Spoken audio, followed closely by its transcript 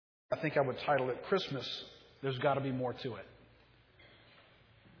I think I would title it Christmas, There's Got to Be More to It.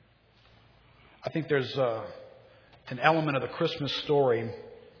 I think there's an element of the Christmas story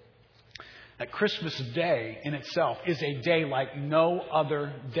that Christmas Day in itself is a day like no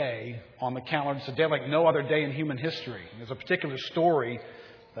other day on the calendar. It's a day like no other day in human history. There's a particular story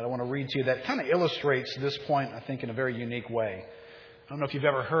that I want to read to you that kind of illustrates this point, I think, in a very unique way. I don't know if you've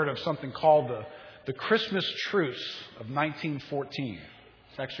ever heard of something called the Christmas Truce of 1914.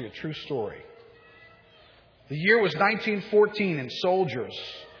 It's actually a true story. The year was 1914, and soldiers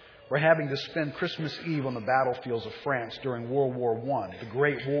were having to spend Christmas Eve on the battlefields of France during World War I, the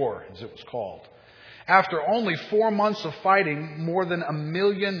Great War, as it was called. After only 4 months of fighting, more than 1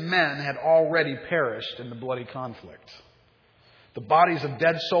 million men had already perished in the bloody conflict. The bodies of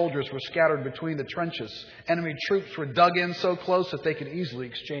dead soldiers were scattered between the trenches. Enemy troops were dug in so close that they could easily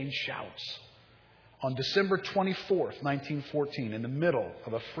exchange shouts. On December 24th, 1914, in the middle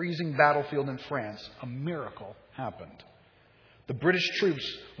of a freezing battlefield in France, a miracle happened. The British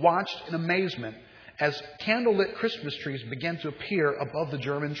troops watched in amazement as candlelit Christmas trees began to appear above the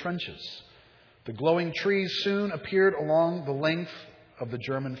German trenches. The glowing trees soon appeared along the length of the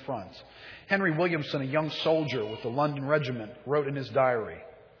German front. Henry Williamson, a young soldier with the London Regiment, wrote in his diary,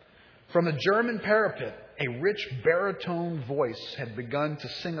 "From the German parapet, a rich baritone voice had begun to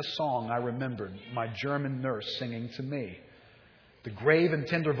sing a song I remembered my German nurse singing to me. The grave and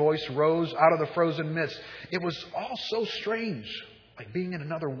tender voice rose out of the frozen mist. It was all so strange, like being in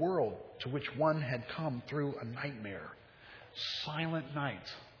another world to which one had come through a nightmare. Silent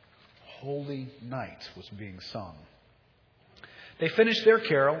night, holy night was being sung." They finished their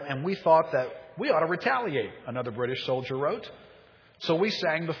carol, and we thought that we ought to retaliate, another British soldier wrote. So we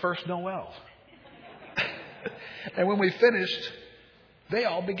sang the first Noel. And when we finished, they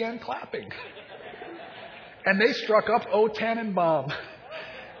all began clapping. And they struck up O Tannenbaum.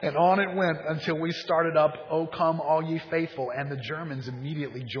 And on it went until we started up O Come All Ye Faithful, and the Germans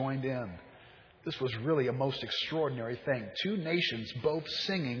immediately joined in. This was really a most extraordinary thing. 2 nations both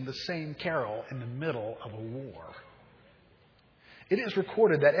singing the same carol in the middle of a war. It is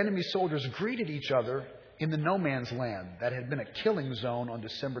recorded that enemy soldiers greeted each other in the no man's land that had been a killing zone on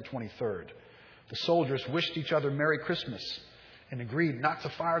December 23rd. The soldiers wished each other Merry Christmas and agreed not to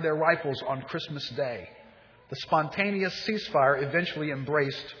fire their rifles on Christmas Day. The spontaneous ceasefire eventually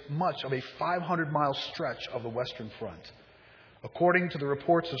embraced much of a 500-mile stretch of the Western Front. According to the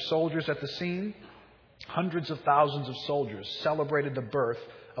reports of soldiers at the scene, hundreds of thousands of soldiers celebrated the birth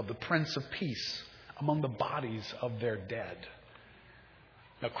of the Prince of Peace among the bodies of their dead.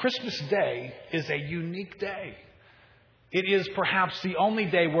 Now, Christmas Day is a unique day. It is perhaps the only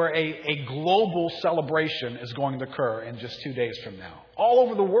day where a global celebration is going to occur in just 2 days from now. All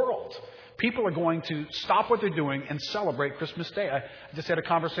over the world, people are going to stop what they're doing and celebrate Christmas Day. I just had a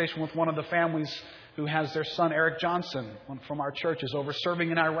conversation with one of the families who has their son, Eric Johnson, from our church, is over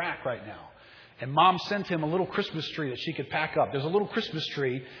serving in Iraq right now. And Mom sent him a little Christmas tree that she could pack up. There's a little Christmas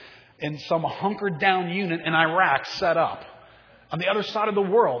tree in some hunkered down unit in Iraq set up. On the other side of the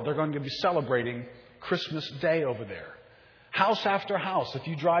world, they're going to be celebrating Christmas Day over there. House after house, if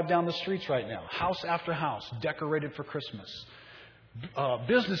you drive down the streets right now, house after house decorated for Christmas.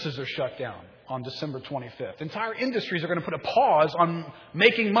 Businesses are shut down on December 25th. Entire industries are going to put a pause on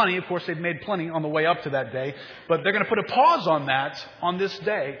making money. Of course, they've made plenty on the way up to that day, but they're going to put a pause on that on this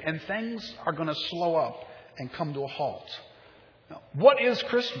day, and things are going to slow up and come to a halt. Now, what is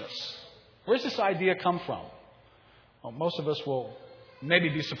Christmas? Where does this idea come from? Well, most of us will maybe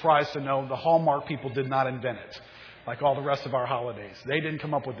be surprised to know the Hallmark people did not invent it, like all the rest of our holidays. They didn't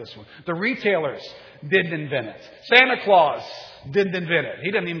come up with this one. The retailers didn't invent it. Santa Claus didn't invent it. He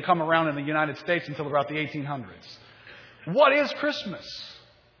didn't even come around in the United States until about the 1800s. What is Christmas?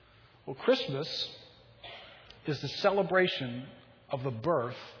 Well, Christmas is the celebration of the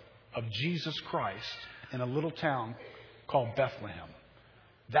birth of Jesus Christ in a little town called Bethlehem.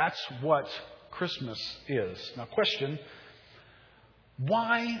 That's what Christmas is. Now, question,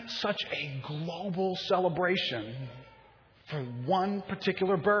 why such a global celebration for one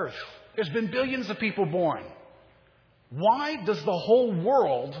particular birth? There's been billions of people born. Why does the whole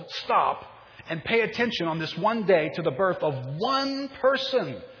world stop and pay attention on this one day to the birth of one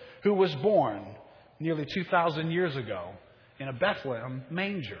person who was born nearly 2,000 years ago in a Bethlehem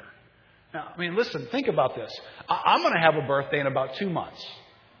manger? Now, I mean, listen, think about this. I'm going to have a birthday in about 2 months.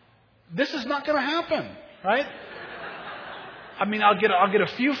 This is not going to happen, right? I mean, I'll get a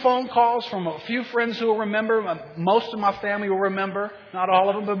few phone calls from a few friends who will remember. Most of my family will remember. Not all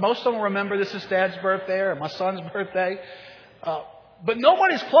of them, but most of them will remember this is Dad's birthday or my son's birthday. But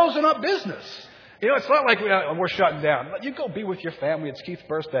nobody's closing up business You know, it's not like we're shutting down. You go be with your family. It's Keith's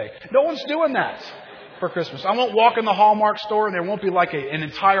birthday. No one's doing that for Christmas. I won't walk in the Hallmark store and there won't be like an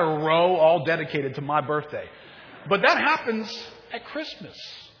entire row all dedicated to my birthday. But that happens at Christmas.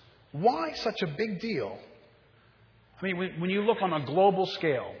 Why such a big deal? I mean, when you look on a global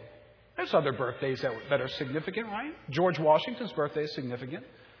scale, there's other birthdays that are significant, right? George Washington's birthday is significant.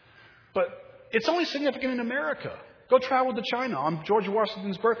 But it's only significant in America. Go travel to China on George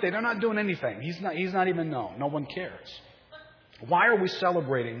Washington's birthday. They're not doing anything. He's not even known. No one cares. Why are we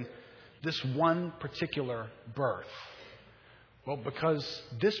celebrating this one particular birth? Well, because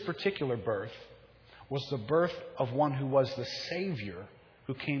this particular birth was the birth of one who was the Savior,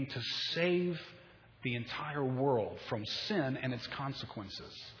 who came to save the entire world from sin and its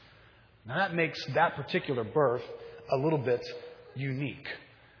consequences. Now that makes that particular birth a little bit unique.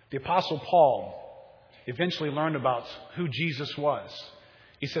 The Apostle Paul eventually learned about who Jesus was.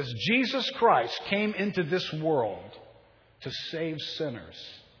 He says, Jesus Christ came into this world to save sinners,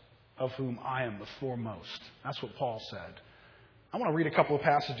 of whom I am the foremost. That's what Paul said. I want to read a couple of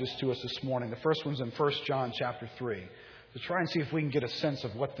passages to us this morning. The first one's in 1 John chapter 3, to try and see if we can get a sense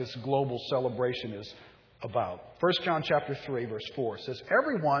of what this global celebration is about. 1 John chapter 3, verse 4 says,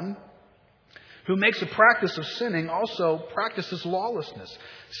 everyone who makes a practice of sinning also practices lawlessness.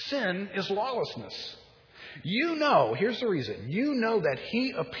 Sin is lawlessness. You know, here's the reason. You know that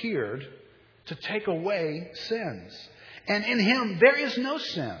He appeared to take away sins. And in Him there is no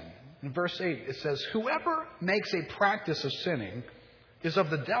sin. In verse 8 it says, whoever makes a practice of sinning is of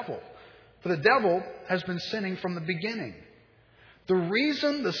the devil. For the devil has been sinning from the beginning. The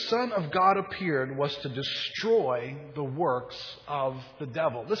reason the Son of God appeared was to destroy the works of the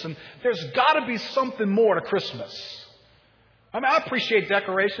devil. Listen, there's got to be something more to Christmas. I mean, I appreciate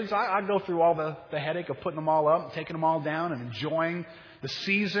decorations. I go through all the headache of putting them all up and taking them all down and enjoying the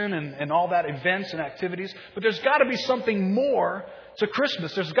season and all that events and activities. But there's got to be something more to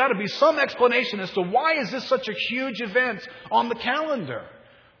Christmas. There's got to be some explanation as to why is this such a huge event on the calendar?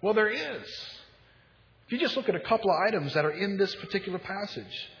 Well, there is. If you just look at a couple of items that are in this particular passage,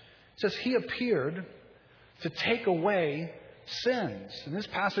 it says He appeared to take away sins. And this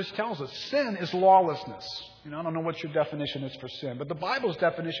passage tells us sin is lawlessness. You know, I don't know what your definition is for sin, but the Bible's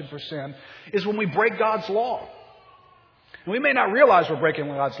definition for sin is when we break God's law. And we may not realize we're breaking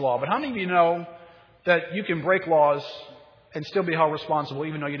God's law, but how many of you know that you can break laws and still be held responsible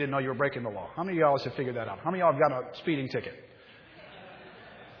even though you didn't know you were breaking the law? How many of y'all have figured that out? How many of y'all have got a speeding ticket?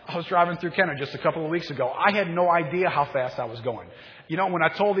 I was driving through Kenner just a couple of weeks ago. I had no idea how fast I was going. You know, when I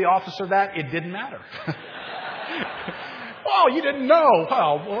told the officer that, it didn't matter. Oh, you didn't know.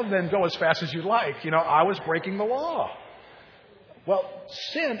 Well, then go as fast as you like. You know, I was breaking the law. Well,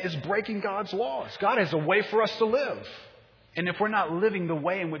 sin is breaking God's laws. God has a way for us to live. And if we're not living the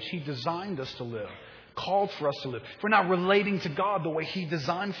way in which He designed us to live, called for us to live, if we're not relating to God the way He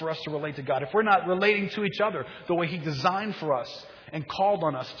designed for us to relate to God, if we're not relating to each other the way He designed for us and called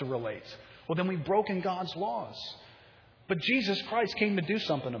on us to relate, well, then we've broken God's laws. But Jesus Christ came to do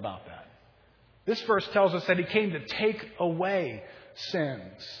something about that. This verse tells us that He came to take away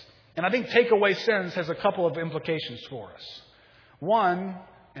sins. And I think take away sins has a couple of implications for us. One,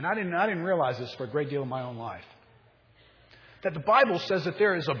 and I didn't realize this for a great deal of my own life, that the Bible says that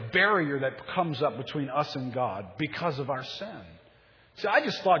there is a barrier that comes up between us and God because of our sin. See, I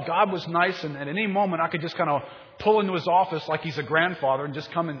just thought God was nice and at any moment I could just kind of pull into His office like He's a grandfather and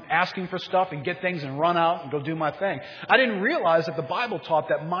just come and ask Him for stuff and get things and run out and go do my thing. I didn't realize that the Bible taught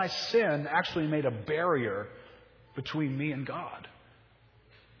that my sin actually made a barrier between me and God.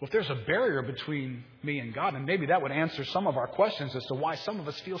 Well, if there's a barrier between me and God, then maybe that would answer some of our questions as to why some of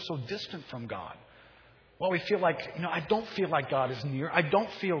us feel so distant from God. Well, we feel like, I don't feel like God is near. I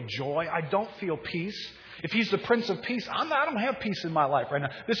don't feel joy. I don't feel peace. If He's the Prince of Peace, I don't have peace in my life right now.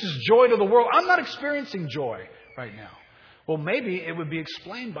 This is joy to the world. I'm not experiencing joy right now. Well, maybe it would be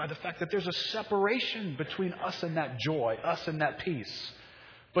explained by the fact that there's a separation between us and that joy, us and that peace.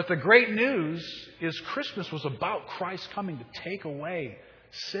 But the great news is Christmas was about Christ coming to take away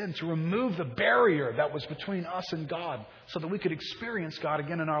sin, to remove the barrier that was between us and God so that we could experience God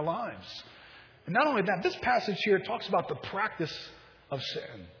again in our lives. And not only that, this passage here talks about the practice of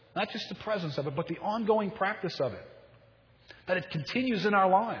sin. Not just the presence of it, but the ongoing practice of it. That it continues in our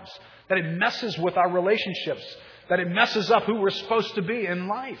lives. That it messes with our relationships. That it messes up who we're supposed to be in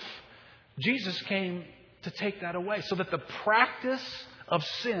life. Jesus came to take that away so that the practice of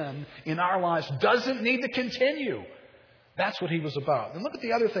sin in our lives doesn't need to continue. That's what He was about. And look at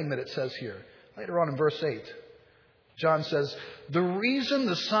the other thing that it says here. Later on in verse 8. John says, the reason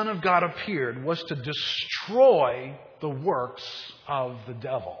the Son of God appeared was to destroy the works of the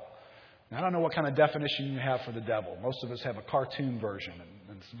devil. Now, I don't know what kind of definition you have for the devil. Most of us have a cartoon version,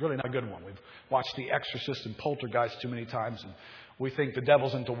 and it's really not a good one. We've watched The Exorcist and Poltergeist too many times, and we think the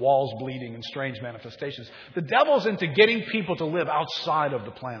devil's into walls bleeding and strange manifestations. The devil's into getting people to live outside of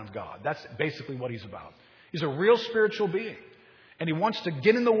the plan of God. That's basically what he's about. He's a real spiritual being, and he wants to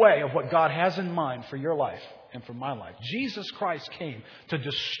get in the way of what God has in mind for your life and for my life. Jesus Christ came to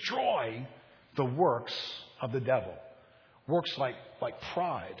destroy the works of the devil. Works like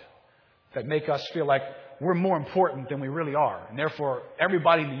pride that make us feel like we're more important than we really are. And therefore,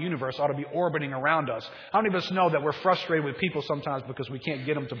 everybody in the universe ought to be orbiting around us. How many of us know that we're frustrated with people sometimes because we can't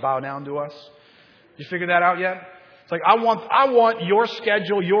get them to bow down to us? You figure that out yet? It's like, I want your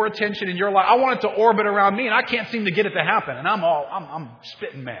schedule, your attention in your life. I want it to orbit around me, and I can't seem to get it to happen. And I'm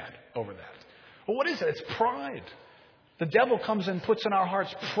spitting mad over that. Well, what is it? It's pride. The devil comes and puts in our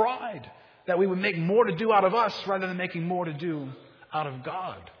hearts pride that we would make more to do out of us rather than making more to do out of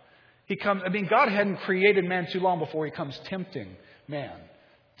God. God hadn't created man too long before he comes tempting man,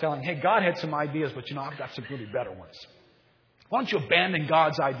 telling, hey, God had some ideas, but I've got some really better ones. Why don't you abandon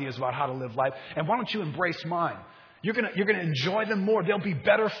God's ideas about how to live life, and why don't you embrace mine? You're going to enjoy them more. They'll be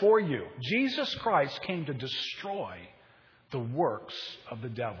better for you. Jesus Christ came to destroy the works of the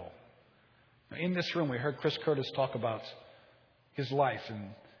devil. Now, in this room, we heard Chris Curtis talk about his life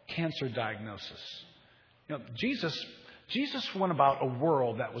and cancer diagnosis. Jesus went about a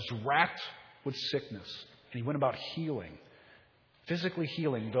world that was racked with sickness, and he went about physically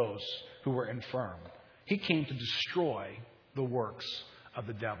healing those who were infirm. He came to destroy the works of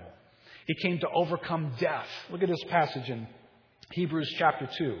the devil. He came to overcome death. Look at this passage in Hebrews chapter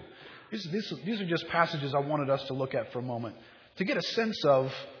 2. These are just passages I wanted us to look at for a moment to get a sense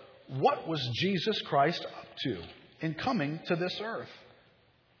of what was Jesus Christ up to in coming to this earth.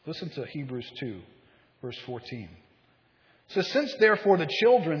 Listen to Hebrews 2, verse 14. It says, since therefore the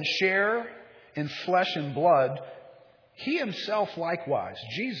children share in flesh and blood, he himself likewise,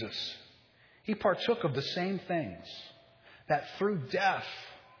 Jesus, he partook of the same things, that through death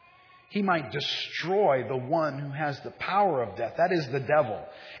he might destroy the one who has the power of death, that is the devil,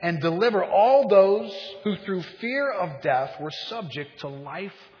 and deliver all those who through fear of death were subject to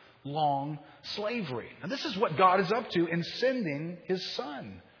lifelong slavery. And this is what God is up to in sending his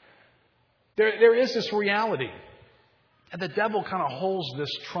Son. There is this reality. And the devil kind of holds this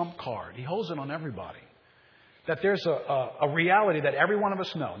trump card. He holds it on everybody. That there's a reality that every one of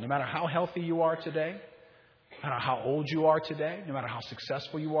us know, no matter how healthy you are today, no matter how old you are today, no matter how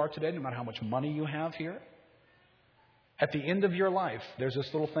successful you are today, no matter how much money you have here, at the end of your life, there's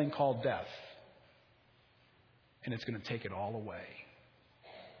this little thing called death. And it's going to take it all away.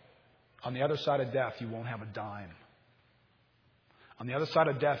 On the other side of death, you won't have a dime. On the other side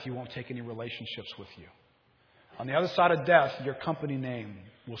of death, you won't take any relationships with you. On the other side of death, your company name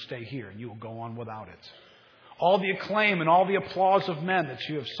will stay here and you will go on without it. All the acclaim and all the applause of men that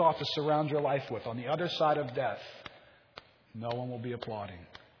you have sought to surround your life with, on the other side of death, no one will be applauding.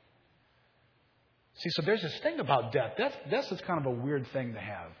 See, so there's this thing about death. Death is kind of a weird thing to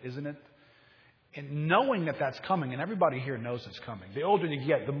have, isn't it? And knowing that that's coming, and everybody here knows it's coming. The older you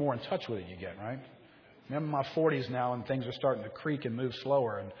get, the more in touch with it you get, right? I'm in my 40s now and things are starting to creak and move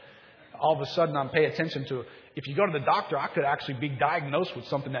slower. And all of a sudden I'm paying attention to, if you go to the doctor, I could actually be diagnosed with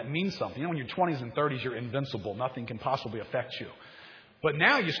something that means something. When you're 20s and 30s, you're invincible. Nothing can possibly affect you. But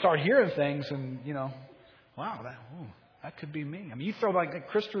now you start hearing things and, wow, that could be me. I mean, you throw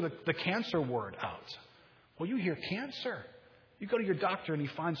Chris threw the cancer word out. Well, you hear cancer. You go to your doctor and he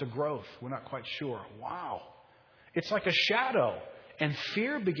finds a growth. We're not quite sure. Wow. It's like a shadow. And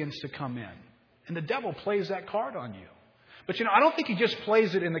fear begins to come in. And the devil plays that card on you. But I don't think he just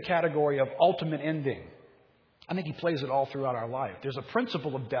plays it in the category of ultimate ending. I think he plays it all throughout our life. There's a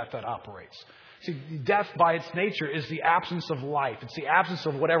principle of death that operates. See, death by its nature is the absence of life. It's the absence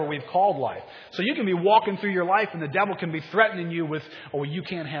of whatever we've called life. So you can be walking through your life and the devil can be threatening you with, oh, you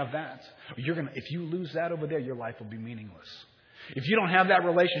can't have that. Or if you lose that over there, your life will be meaningless. If you don't have that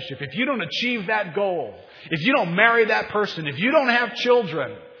relationship, if you don't achieve that goal, if you don't marry that person, if you don't have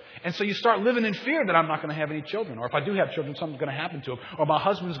children. And so you start living in fear that I'm not going to have any children. Or if I do have children, something's going to happen to them. Or my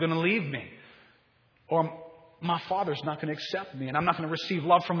husband's going to leave me. Or my father's not going to accept me. And I'm not going to receive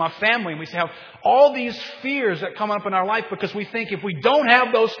love from my family. And we have all these fears that come up in our life because we think if we don't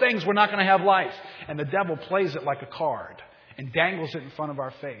have those things, we're not going to have life. And the devil plays it like a card and dangles it in front of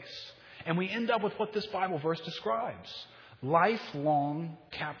our face. And we end up with what this Bible verse describes. Lifelong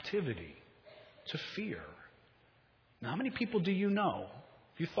captivity to fear. Now, how many people do you know?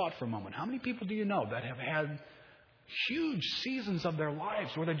 If you thought for a moment, how many people do you know that have had huge seasons of their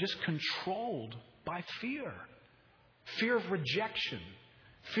lives where they're just controlled by fear? Fear of rejection.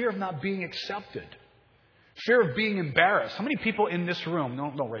 Fear of not being accepted. Fear of being embarrassed. How many people in this room,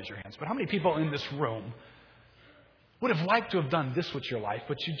 don't raise your hands, but how many people in this room would have liked to have done this with your life,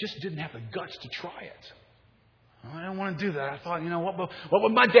 but you just didn't have the guts to try it? I don't want to do that. I thought, what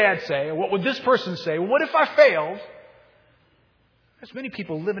would my dad say? Or what would this person say? What if I failed? There's many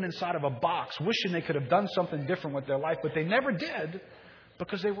people living inside of a box, wishing they could have done something different with their life, but they never did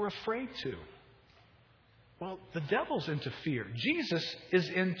because they were afraid to. Well, the devil's into fear. Jesus is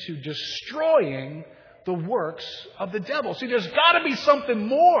into destroying the works of the devil. See, there's got to be something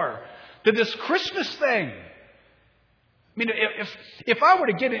more to this Christmas thing. I mean,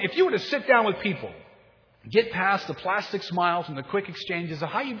 if you were to sit down with people, get past the plastic smiles and the quick exchanges of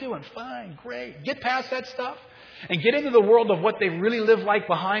how you doing? Fine, great. Get past that stuff and get into the world of what they really live like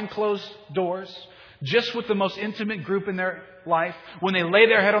behind closed doors, just with the most intimate group in their life, when they lay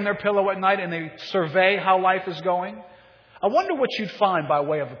their head on their pillow at night and they survey how life is going. I wonder what you'd find by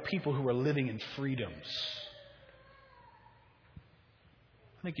way of people who are living in freedoms.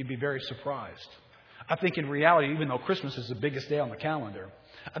 I think you'd be very surprised. I think in reality, even though Christmas is the biggest day on the calendar,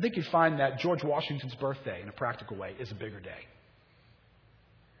 I think you'd find that George Washington's birthday, in a practical way, is a bigger day.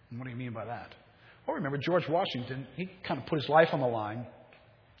 And what do you mean by that? Well, remember, George Washington, he kind of put his life on the line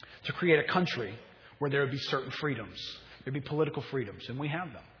to create a country where there would be certain freedoms. There'd be political freedoms, and we have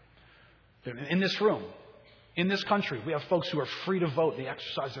them. In this room, in this country, we have folks who are free to vote. They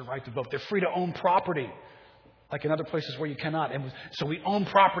exercise their right to vote. They're free to own property, like in other places where you cannot. And so we own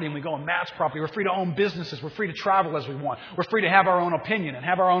property and we go and amass property. We're free to own businesses. We're free to travel as we want. We're free to have our own opinion and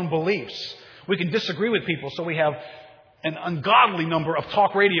have our own beliefs. We can disagree with people, so we have an ungodly number of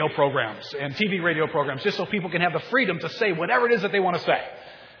talk radio programs and TV radio programs just so people can have the freedom to say whatever it is that they want to say.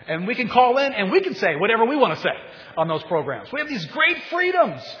 And we can call in and we can say whatever we want to say on those programs. We have these great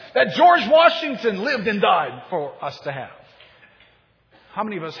freedoms that George Washington lived and died for us to have. How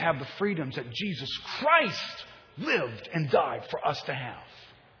many of us have the freedoms that Jesus Christ lived and died for us to have?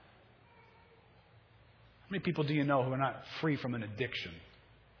 How many people do you know who are not free from an addiction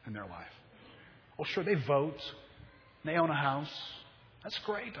in their life? Well, sure, they vote. They own a house. That's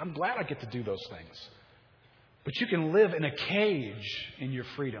great. I'm glad I get to do those things. But you can live in a cage in your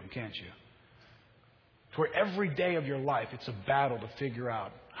freedom, can't you? To where every day of your life, it's a battle to figure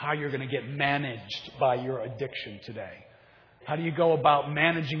out how you're going to get managed by your addiction today. How do you go about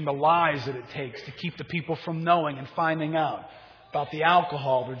managing the lies that it takes to keep the people from knowing and finding out about the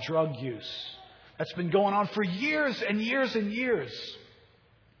alcohol or drug use that's been going on for years and years and years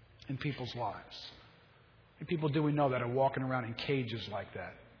in people's lives? How many people do we know that are walking around in cages like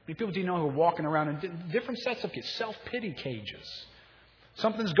that? How many people do you know who are walking around in different sets of self-pity cages?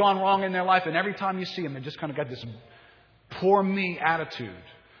 Something's gone wrong in their life, and every time you see them, they just kind of got this poor me attitude.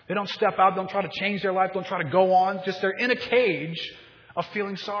 They don't step out, don't try to change their life, don't try to go on. Just they're in a cage of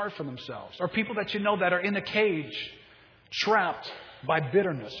feeling sorry for themselves. Or people that you know that are in a cage, trapped by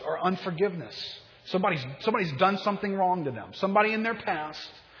bitterness or unforgiveness. Somebody's done something wrong to them. Somebody in their past,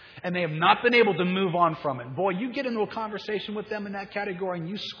 and they have not been able to move on from it. Boy, you get into a conversation with them in that category, and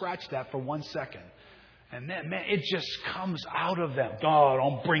you scratch that for 1 second. And then, man, it just comes out of them. Oh,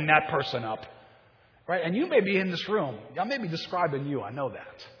 don't bring that person up. Right? And you may be in this room. I may be describing you. I know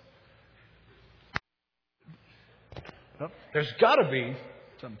that. Well, there's got to be.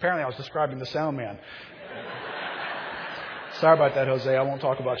 So apparently I was describing the sound man. Sorry about that, Jose. I won't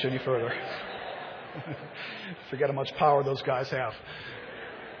talk about you any further. Forget how much power those guys have.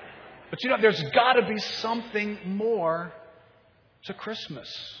 But there's got to be something more to Christmas.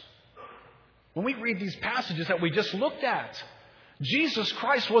 When we read these passages that we just looked at, Jesus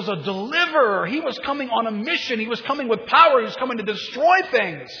Christ was a deliverer. He was coming on a mission. He was coming with power. He was coming to destroy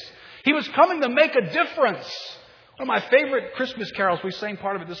things. He was coming to make a difference. One of my favorite Christmas carols, we sang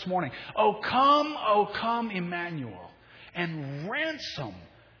part of it this morning. O come, Emmanuel, and ransom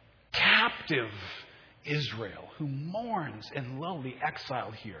captive Israel, who mourns in lowly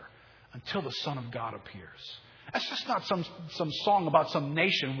exile here until the Son of God appears. That's just not some song about some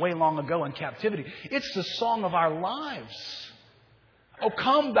nation way long ago in captivity. It's the song of our lives. O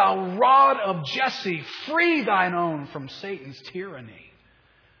come, thou rod of Jesse, free thine own from Satan's tyranny.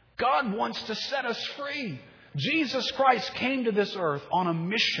 God wants to set us free. Jesus Christ came to this earth on a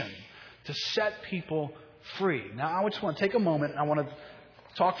mission to set people free. Now, I just want to take a moment and I want to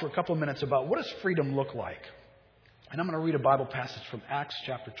talk for a couple of minutes about what does freedom look like. And I'm going to read a Bible passage from Acts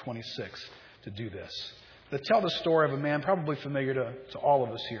chapter 26 to do this. To tell the story of a man probably familiar to all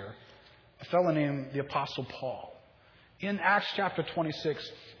of us here, a fellow named the Apostle Paul. In Acts chapter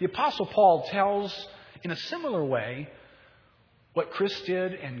 26, the Apostle Paul tells in a similar way what Chris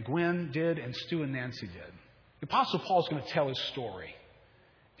did and Gwen did and Stu and Nancy did. The Apostle Paul is going to tell his story.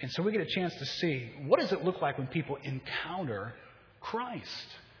 And so we get a chance to see, what does it look like when people encounter Christ?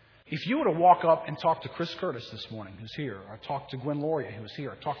 If you were to walk up and talk to Chris Curtis this morning, who's here, or talk to Gwen Loria, who's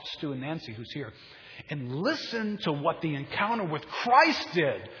here, or talk to Stu and Nancy, who's here, and listen to what the encounter with Christ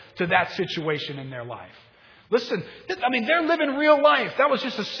did to that situation in their life. Listen, they're living real life. That was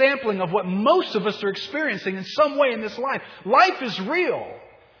just a sampling of what most of us are experiencing in some way in this life. Life is real,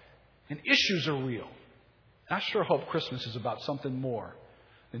 and issues are real. And I sure hope Christmas is about something more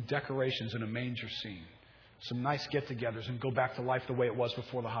than decorations and a manger scene, some nice get-togethers, and go back to life the way it was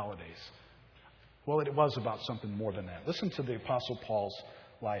before the holidays. Well, it was about something more than that. Listen to the Apostle Paul's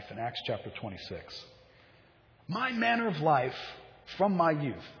life in Acts chapter 26. My manner of life from my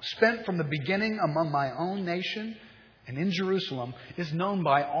youth, spent from the beginning among my own nation and in Jerusalem, is known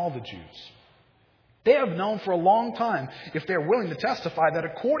by all the Jews. They have known for a long time, if they are willing to testify, that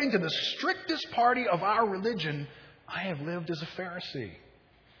according to the strictest party of our religion, I have lived as a Pharisee.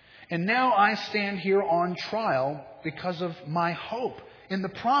 And now I stand here on trial because of my hope in the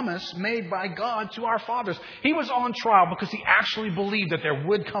promise made by God to our fathers. He was on trial because he actually believed that there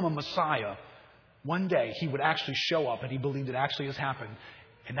would come a Messiah. One day he would actually show up, and he believed it actually has happened.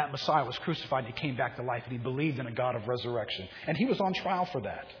 And that Messiah was crucified and he came back to life, and he believed in a God of resurrection. And he was on trial for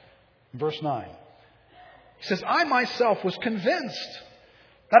that. Verse 9. He says, I myself was convinced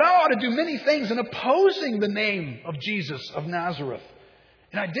that I ought to do many things in opposing the name of Jesus of Nazareth.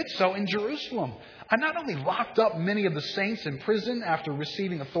 And I did so in Jerusalem. I not only locked up many of the saints in prison after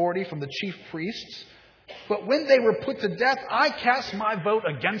receiving authority from the chief priests, but when they were put to death, I cast my vote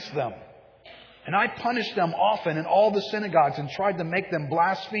against them. And I punished them often in all the synagogues and tried to make them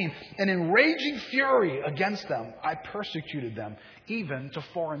blaspheme. And in raging fury against them, I persecuted them, even to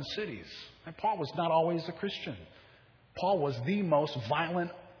foreign cities. And Paul was not always a Christian. Paul was the most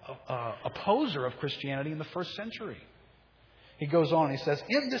violent opposer of Christianity in the first century. He goes on and he says,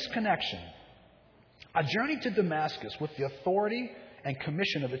 in this connection, I journeyed to Damascus with the authority and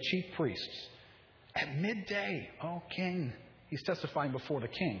commission of the chief priests. At midday, O king, he's testifying before the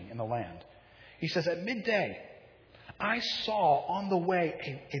king in the land. He says, at midday, I saw on the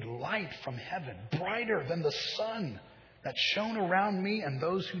way a light from heaven, brighter than the sun, that shone around me and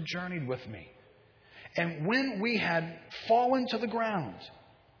those who journeyed with me. And when we had fallen to the ground,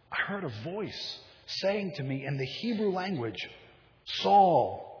 I heard a voice saying to me in the Hebrew language,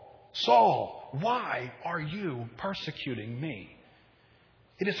 Saul, Saul, why are you persecuting me?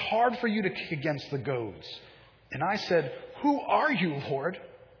 It is hard for you to kick against the goads. And I said, who are you, Lord?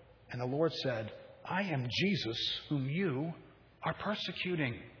 And the Lord said, I am Jesus whom you are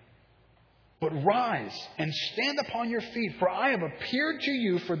persecuting. But rise and stand upon your feet, for I have appeared to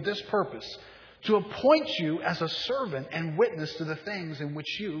you for this purpose, to appoint you as a servant and witness to the things in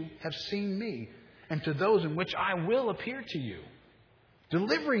which you have seen me, and to those in which I will appear to you,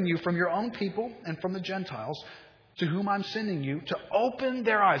 delivering you from your own people and from the Gentiles, to whom I'm sending you, to open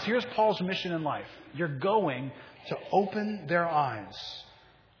their eyes. Here's Paul's mission in life. You're going to open their eyes,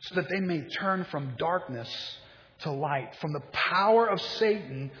 so that they may turn from darkness to light, from the power of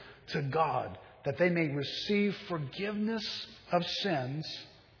Satan to God, that they may receive forgiveness of sins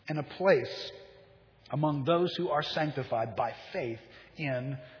and a place among those who are sanctified by faith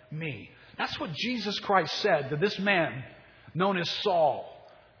in me. That's what Jesus Christ said to this man known as Saul.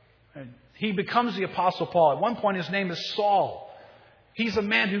 And he becomes the Apostle Paul. At one point his name is Saul. He's a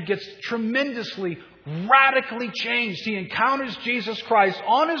man who gets tremendously, radically changed. He encounters Jesus Christ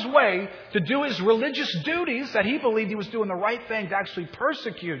on his way to do his religious duties, that he believed he was doing the right thing to actually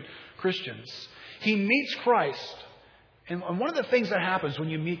persecute Christians. He meets Christ. And one of the things that happens when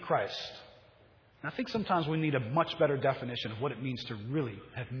you meet Christ, and I think sometimes we need a much better definition of what it means to really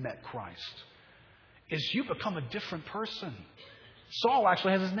have met Christ, is you become a different person. Saul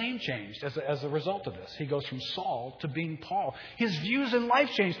actually has his name changed as a result of this. He goes from Saul to being Paul. His views in life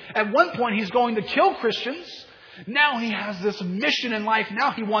changed. At one point, he's going to kill Christians. Now he has this mission in life.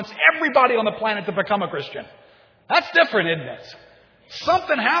 Now he wants everybody on the planet to become a Christian. That's different, isn't it?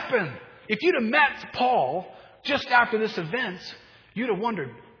 Something happened. If you'd have met Paul just after this event, you'd have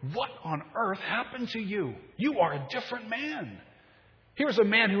wondered, what on earth happened to you? You are a different man. Here's a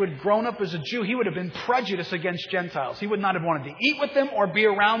man who had grown up as a Jew. He would have been prejudiced against Gentiles. He would not have wanted to eat with them or be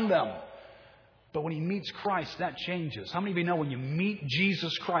around them. But when he meets Christ, that changes. How many of you know when you meet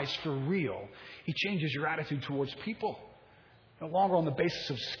Jesus Christ for real, he changes your attitude towards people? No longer on the basis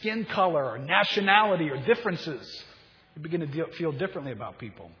of skin color or nationality or differences. You begin to feel differently about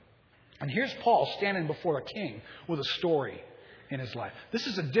people. And here's Paul standing before a king with a story in his life. This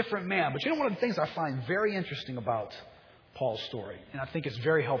is a different man. But you know, one of the things I find very interesting about Paul's story, and I think it's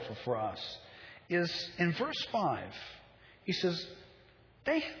very helpful for us, is in verse 5, he says,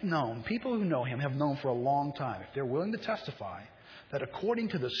 They have known, people who know him have known for a long time, if they're willing to testify, that according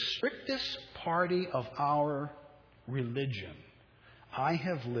to the strictest party of our religion, I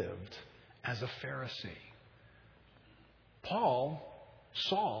have lived as a Pharisee.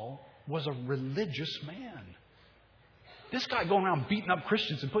 Saul, was a religious man. This guy going around beating up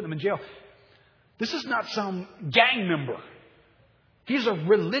Christians and putting them in jail. This is not some gang member. He's a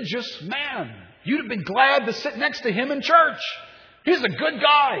religious man. You'd have been glad to sit next to him in church. He's a good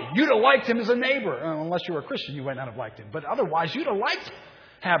guy. You'd have liked him as a neighbor. Unless you were a Christian, you might not have liked him. But otherwise, you'd have liked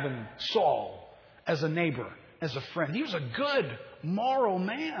having Saul as a neighbor, as a friend. He was a good, moral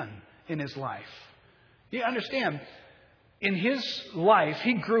man in his life. You understand, in his life,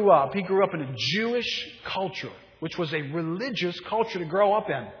 he grew up in a Jewish culture, which was a religious culture to grow up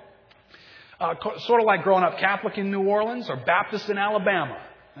in. Sort of like growing up Catholic in New Orleans or Baptist in Alabama.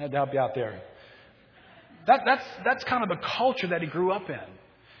 I had to help you out there. That's kind of the culture that he grew up in.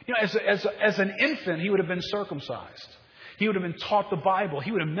 You know, as an infant, he would have been circumcised. He would have been taught the Bible.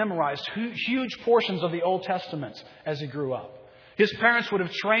 He would have memorized huge portions of the Old Testament as he grew up. His parents would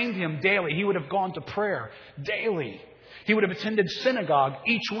have trained him daily. He would have gone to prayer daily. He would have attended synagogue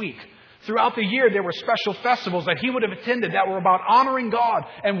each week. Throughout the year, there were special festivals that he would have attended that were about honoring God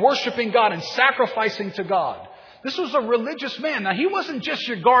and worshiping God and sacrificing to God. This was a religious man. Now, he wasn't just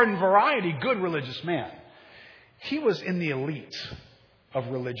your garden variety good religious man. He was in the elite of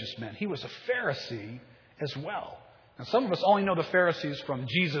religious men. He was a Pharisee as well. Now, some of us only know the Pharisees from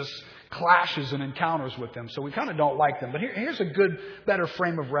Jesus' clashes and encounters with them, so we kind of don't like them. But here's a better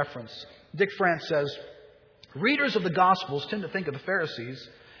frame of reference. Dick France says, readers of the Gospels tend to think of the Pharisees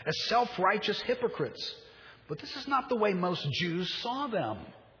as self-righteous hypocrites. But this is not the way most Jews saw them.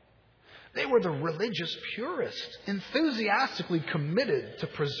 They were the religious purists, enthusiastically committed to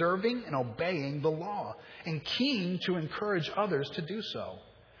preserving and obeying the law, and keen to encourage others to do so.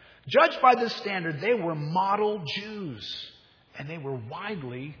 Judged by this standard, they were model Jews, and they were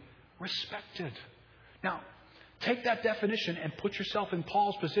widely respected. Now, take that definition and put yourself in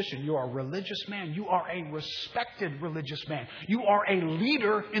Paul's position. You are a religious man. You are a respected religious man. You are a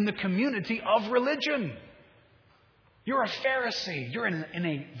leader in the community of religion. You're a Pharisee. You're in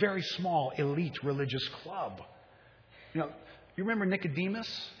a very small, elite religious club. You know, you remember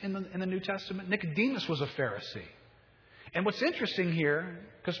Nicodemus in the New Testament? Nicodemus was a Pharisee. And what's interesting here,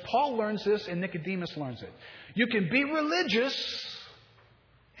 because Paul learns this and Nicodemus learns it, you can be religious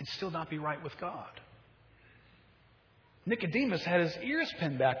and still not be right with God. Nicodemus had his ears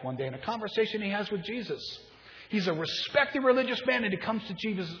pinned back one day in a conversation he has with Jesus. He's a respected religious man and he comes to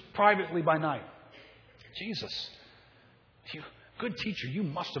Jesus privately by night. Jesus, good teacher, you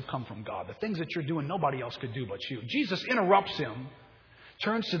must have come from God. The things that you're doing, nobody else could do but you. Jesus interrupts him,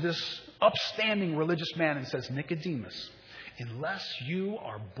 turns to this upstanding religious man and says, Nicodemus, unless you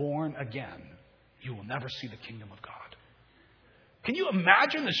are born again, you will never see the kingdom of God. Can you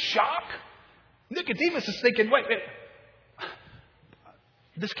imagine the shock? Nicodemus is thinking, wait,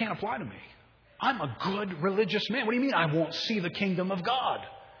 this can't apply to me. I'm a good religious man. What do you mean I won't see the kingdom of God?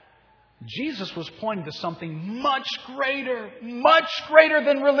 Jesus was pointing to something much greater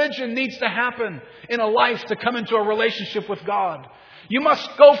than religion needs to happen in a life to come into a relationship with God. You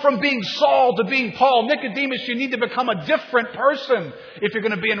must go from being Saul to being Paul. Nicodemus, you need to become a different person if you're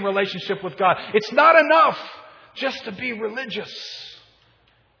going to be in a relationship with God. It's not enough just to be religious.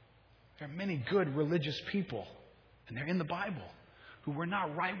 There are many good religious people, and they're in the Bible, who were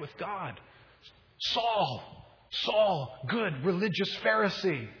not right with God. Saul, good religious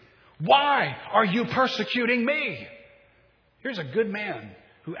Pharisee. Why are you persecuting me? Here's a good man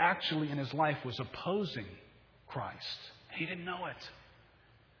who actually in his life was opposing Christ. He didn't know it.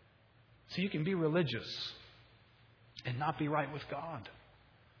 So you can be religious and not be right with God.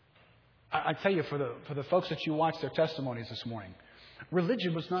 I tell you, for the folks that you watched their testimonies this morning,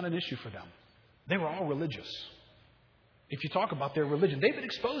 religion was not an issue for them. They were all religious. If you talk about their religion, they've been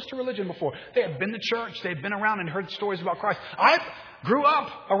exposed to religion before. They have been to church. They've been around and heard stories about Christ. I grew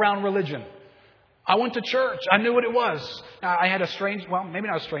up around religion. I went to church. I knew what it was. I had maybe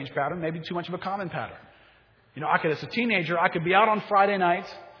not a strange pattern, maybe too much of a common pattern. You know, as a teenager, I could be out on Friday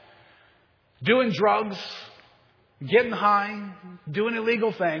night doing drugs, getting high, doing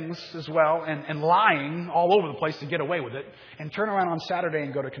illegal things as well, and lying all over the place to get away with it, and turn around on Saturday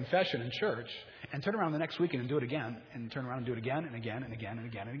and go to confession in church, and turn around the next weekend and do it again, and turn around and do it again and again and again and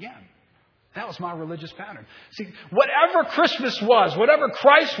again and again. That was my religious pattern. See, whatever Christmas was, whatever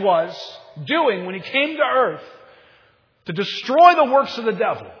Christ was doing when he came to earth to destroy the works of the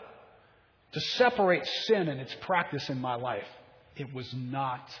devil, to separate sin and its practice in my life, it was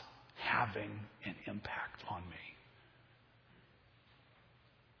not having an impact on me.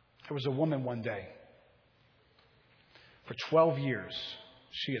 There was a woman one day. For 12 years,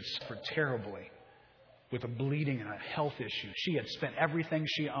 she had suffered terribly with a bleeding and a health issue. She had spent everything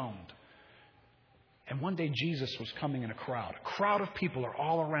she owned. And one day Jesus was coming in a crowd. A crowd of people are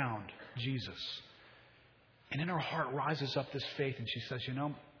all around Jesus. And in her heart rises up this faith, and she says,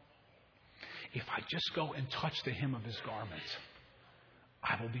 if I just go and touch the hem of His garment,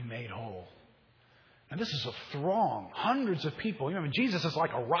 I will be made whole. And this is a throng, hundreds of people. Jesus is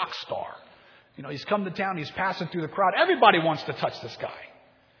like a rock star. He's come to town, he's passing through the crowd. Everybody wants to touch this guy.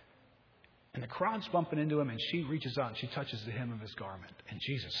 And the crowd's bumping into him, and she reaches out and she touches the hem of His garment. And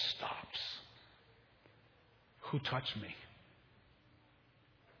Jesus stops. Who touched me?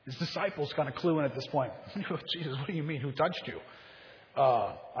 His disciples kind of clue in at this point. Jesus, what do you mean, who touched you?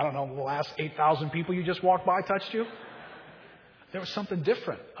 I don't know, the last 8,000 people you just walked by touched you? There was something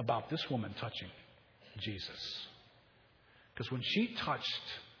different about this woman touching Jesus. Because when she touched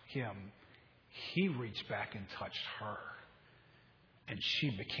Him, He reached back and touched her. And she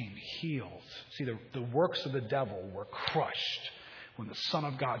became healed. See, the works of the devil were crushed when the Son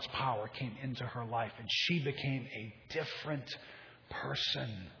of God's power came into her life. And she became a different person.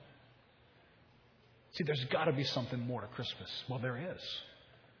 See, there's got to be something more to Christmas. Well, there is.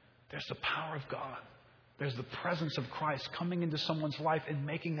 There's the power of God. There's the presence of Christ coming into someone's life and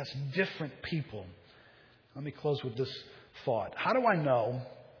making us different people. Let me close with this thought. How do I know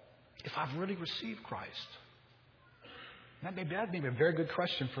if I've really received Christ? That may be a very good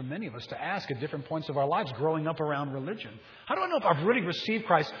question for many of us to ask at different points of our lives growing up around religion. How do I know if I've really received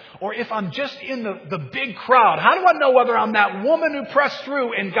Christ, or if I'm just in the big crowd? How do I know whether I'm that woman who pressed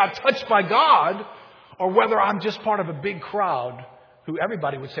through and got touched by God, or whether I'm just part of a big crowd who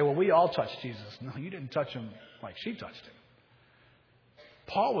everybody would say, well, we all touched Jesus. No, you didn't touch Him like she touched Him.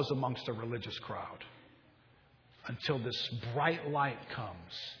 Paul was amongst a religious crowd until this bright light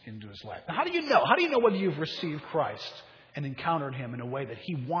comes into his life. Now, how do you know? How do you know whether you've received Christ and encountered Him in a way that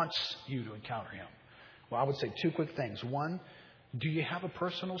He wants you to encounter Him? Well, I would say two quick things. One, do you have a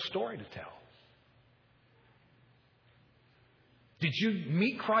personal story to tell? Did you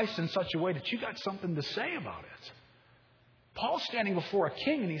meet Christ in such a way that you got something to say about it? Paul's standing before a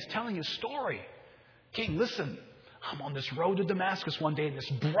king and he's telling his story. King, listen, I'm on this road to Damascus one day and this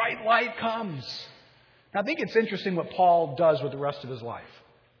bright light comes. Now, I think it's interesting what Paul does with the rest of his life.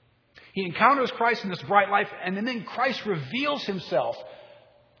 He encounters Christ in this bright light, and then Christ reveals Himself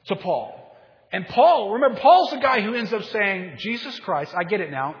to Paul. And Paul, remember, Paul's the guy who ends up saying, Jesus Christ, I get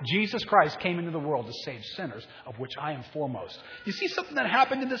it now, Jesus Christ came into the world to save sinners, of which I am foremost. You see something that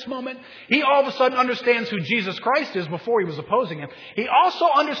happened in this moment? He all of a sudden understands who Jesus Christ is before he was opposing Him. He also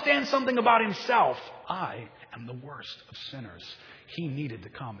understands something about himself. I am the worst of sinners. He needed to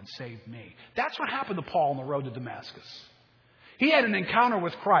come and save me. That's what happened to Paul on the road to Damascus. He had an encounter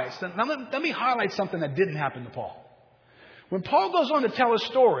with Christ. Now let me highlight something that didn't happen to Paul. When Paul goes on to tell his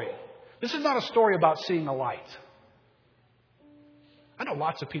story, this is not a story about seeing a light. I know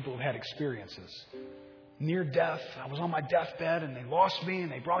lots of people who've had experiences. Near death. I was on my deathbed and they lost me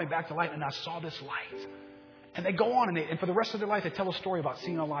and they brought me back to light and I saw this light. And they go on and for the rest of their life they tell a story about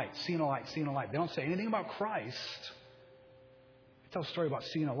seeing a light, seeing a light, seeing a light. They don't say anything about Christ. They tell a story about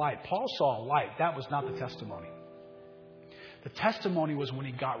seeing a light. Paul saw a light. That was not the testimony. The testimony was when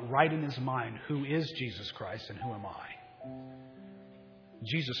he got right in his mind, who is Jesus Christ and who am I?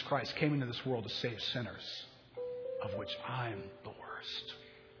 Jesus Christ came into this world to save sinners, of which I am the worst.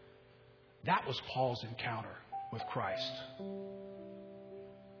 That was Paul's encounter with Christ.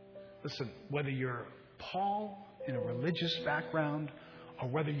 Listen, whether you're Paul in a religious background, or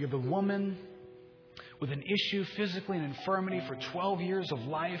whether you're the woman with an issue physically, an infirmity for 12 years of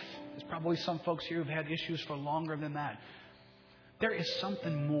life, there's probably some folks here who've had issues for longer than that. There is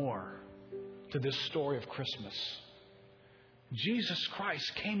something more to this story of Christmas. Jesus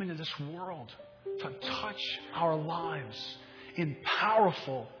Christ came into this world to touch our lives in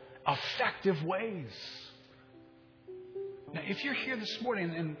powerful, effective ways. Now, if you're here this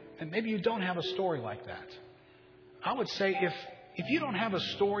morning and maybe you don't have a story like that, I would say if you don't have a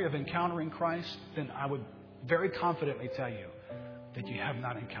story of encountering Christ, then I would very confidently tell you that you have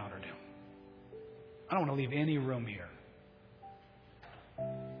not encountered Him. I don't want to leave any room here.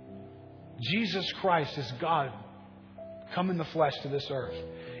 Jesus Christ is God come in the flesh to this earth.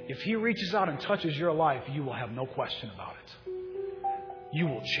 If He reaches out and touches your life, you will have no question about it. You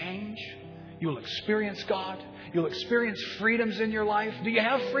will change. You'll experience God. You'll experience freedoms in your life. Do you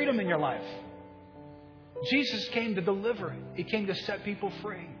have freedom in your life? Jesus came to deliver. He came to set people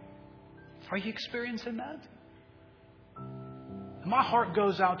free. Are you experiencing that? My heart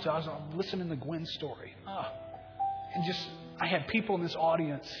goes out to, I was listening to Gwen's story. And I had people in this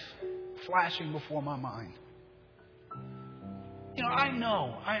audience flashing before my mind. I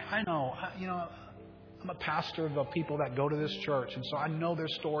know. I'm a pastor of the people that go to this church, and so I know their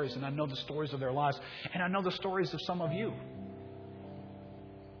stories, and I know the stories of their lives, and I know the stories of some of you.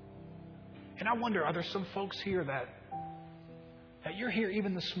 And I wonder, are there some folks here that you're here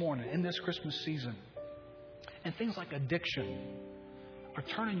even this morning, in this Christmas season, and things like addiction are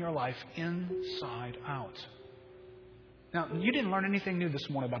turning your life inside out? Now, you didn't learn anything new this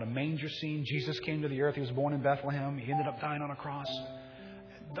morning about a manger scene. Jesus came to the earth. He was born in Bethlehem. He ended up dying on a cross.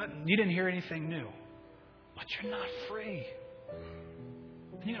 You didn't hear anything new. But you're not free.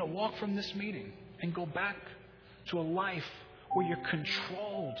 And you're going to walk from this meeting and go back to a life where you're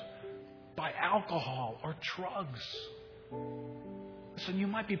controlled by alcohol or drugs. Listen, you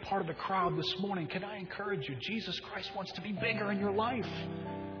might be part of the crowd this morning. Can I encourage you? Jesus Christ wants to be bigger in your life.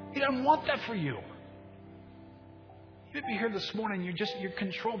 He doesn't want that for you. You may be here this morning, you're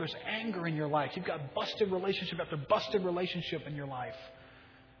controlled. There's anger in your life. You've got busted relationship after busted relationship in your life.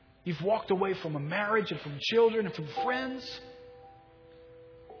 You've walked away from a marriage and from children and from friends.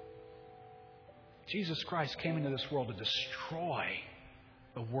 Jesus Christ came into this world to destroy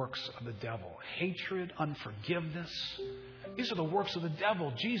the works of the devil. Hatred, unforgiveness. These are the works of the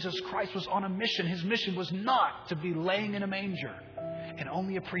devil. Jesus Christ was on a mission. His mission was not to be laying in a manger and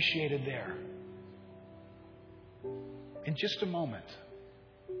only appreciated there. In just a moment,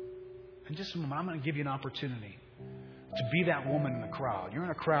 I'm going to give you an opportunity to be that woman in the crowd. You're in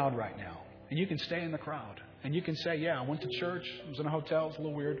a crowd right now, and you can stay in the crowd. And you can say, yeah, I went to church. I was in a hotel. It's a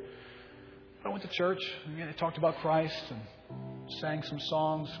little weird. But I went to church. And I talked about Christ and sang some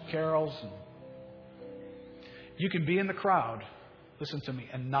songs, carols. And you can be in the crowd, listen to me,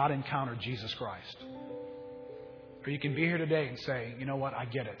 and not encounter Jesus Christ. Or you can be here today and say, you know what, I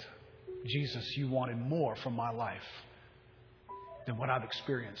get it. Jesus, you wanted more from my life than what I've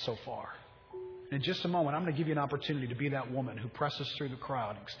experienced so far. In just a moment, I'm going to give you an opportunity to be that woman who presses through the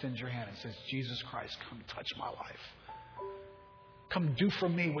crowd and extends your hand and says, Jesus Christ, come touch my life. Come do for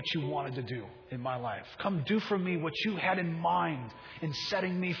me what you wanted to do in my life. Come do for me what you had in mind in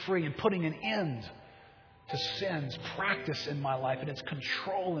setting me free and putting an end to sin's practice in my life and its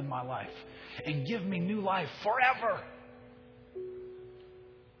control in my life. And give me new life forever.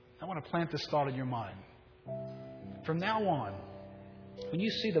 I want to plant this thought in your mind. From now on, when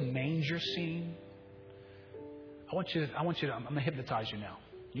you see the manger scene, I'm going to hypnotize you now.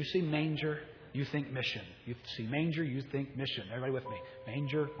 You see manger, you think mission. You see manger, you think mission. Everybody with me?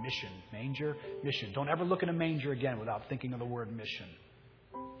 Manger, mission. Manger, mission. Don't ever look at a manger again without thinking of the word mission.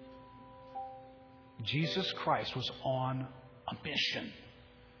 Jesus Christ was on a mission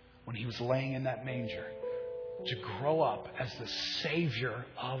when He was laying in that manger to grow up as the Savior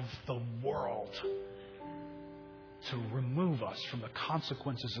of the world, to remove us from the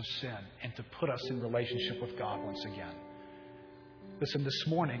consequences of sin and to put us in relationship with God once again. Listen, this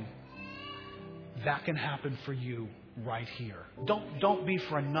morning, that can happen for you right here. Don't be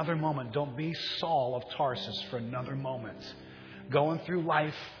for another moment. Don't be Saul of Tarsus for another moment, going through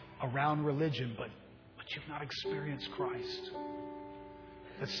life around religion, but you've not experienced Christ.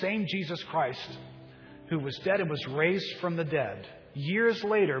 The same Jesus Christ who was dead and was raised from the dead, years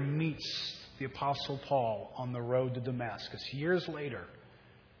later meets the Apostle Paul on the road to Damascus, years later,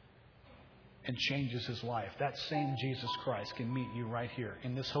 and changes his life. That same Jesus Christ can meet you right here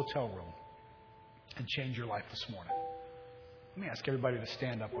in this hotel room and change your life this morning. Let me ask everybody to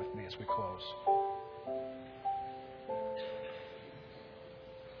stand up with me as we close.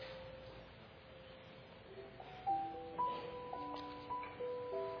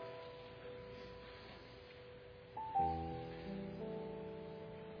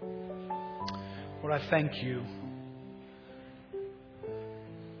 Lord, I thank you.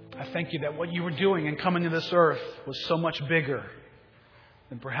 I thank you that what you were doing in coming to this earth was so much bigger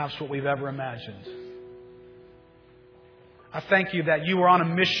than perhaps what we've ever imagined. I thank you that you were on a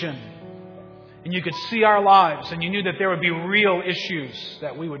mission and you could see our lives and you knew that there would be real issues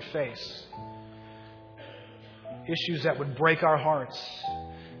that we would face. Issues that would break our hearts.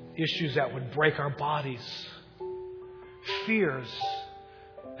 Issues that would break our bodies. Fears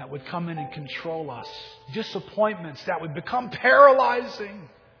that would come in and control us. Disappointments that would become paralyzing.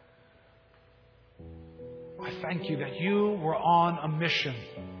 I thank you that you were on a mission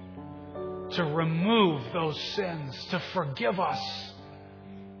to remove those sins, to forgive us,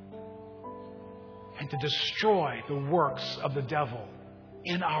 and to destroy the works of the devil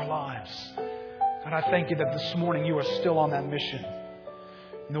in our lives. And I thank you that this morning you are still on that mission.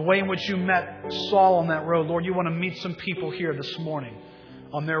 In the way in which you met Saul on that road, Lord, you want to meet some people here this morning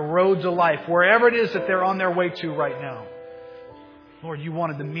on their road to life, wherever it is that they're on their way to right now. Lord, you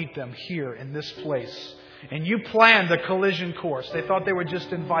wanted to meet them here in this place. And you planned the collision course. They thought they were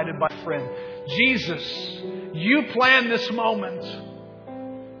just invited by a friend. Jesus, you planned this moment.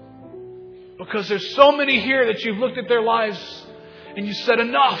 Because there's so many here that you've looked at their lives and you said,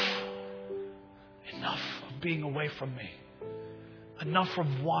 enough. Enough of being away from me. Enough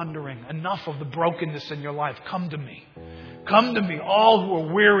of wandering. Enough of the brokenness in your life. Come to me. Come to me, all who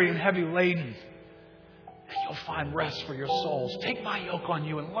are weary and heavy laden. And you'll find rest for your souls. Take my yoke on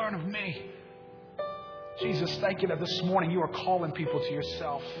you and learn of me. Jesus, thank you that this morning you are calling people to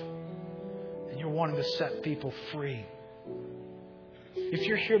yourself. And you're wanting to set people free. If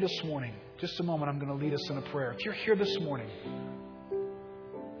you're here this morning, just a moment, I'm going to lead us in a prayer. If you're here this morning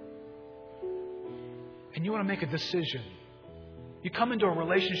and you want to make a decision, you come into a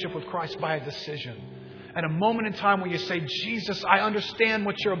relationship with Christ by a decision. At a moment in time where you say, Jesus, I understand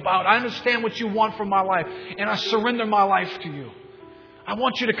what you're about. I understand what you want from my life. And I surrender my life to you. I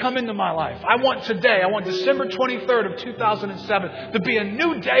want you to come into my life. I want today, I want December 23rd of 2007 to be a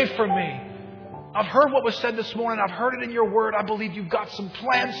new day for me. I've heard what was said this morning. I've heard it in your word. I believe you've got some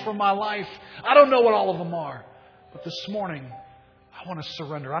plans for my life. I don't know what all of them are. But this morning, I want to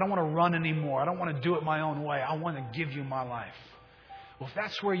surrender. I don't want to run anymore. I don't want to do it my own way. I want to give you my life. Well, if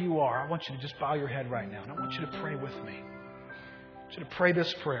that's where you are, I want you to just bow your head right now. And I want you to pray with me. I want you to pray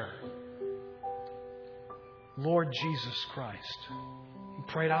this prayer. Lord Jesus Christ. You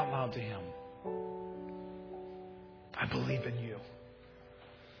prayed out loud to Him. I believe in you.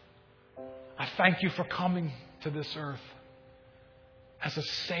 I thank you for coming to this earth as a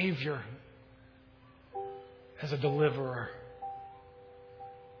Savior, as a deliverer.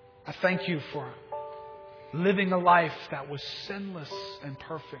 I thank you for living a life that was sinless and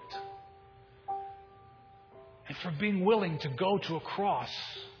perfect. And for being willing to go to a cross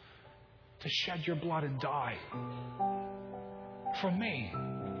to shed your blood and die. For me,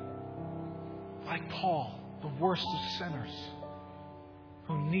 like Paul, the worst of sinners,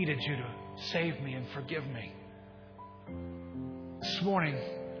 who needed you to save me and forgive me. This morning,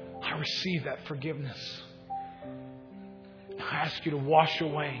 I receive that forgiveness. I ask you to wash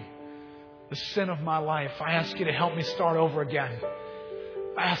away the sin of my life. I ask you to help me start over again.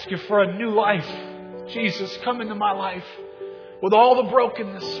 I ask you for a new life. Jesus, come into my life. With all the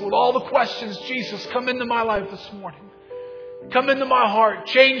brokenness, with all the questions, Jesus, come into my life this morning. Come into my heart.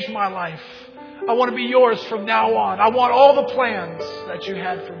 Change my life. I want to be yours from now on. I want all the plans that you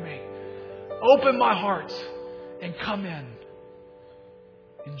had for me. Open my heart and come in.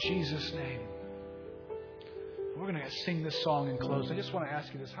 In Jesus' name. We're going to sing this song and close. I just want to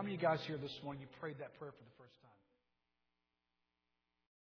ask you this. How many of you guys here this morning, you prayed that prayer for the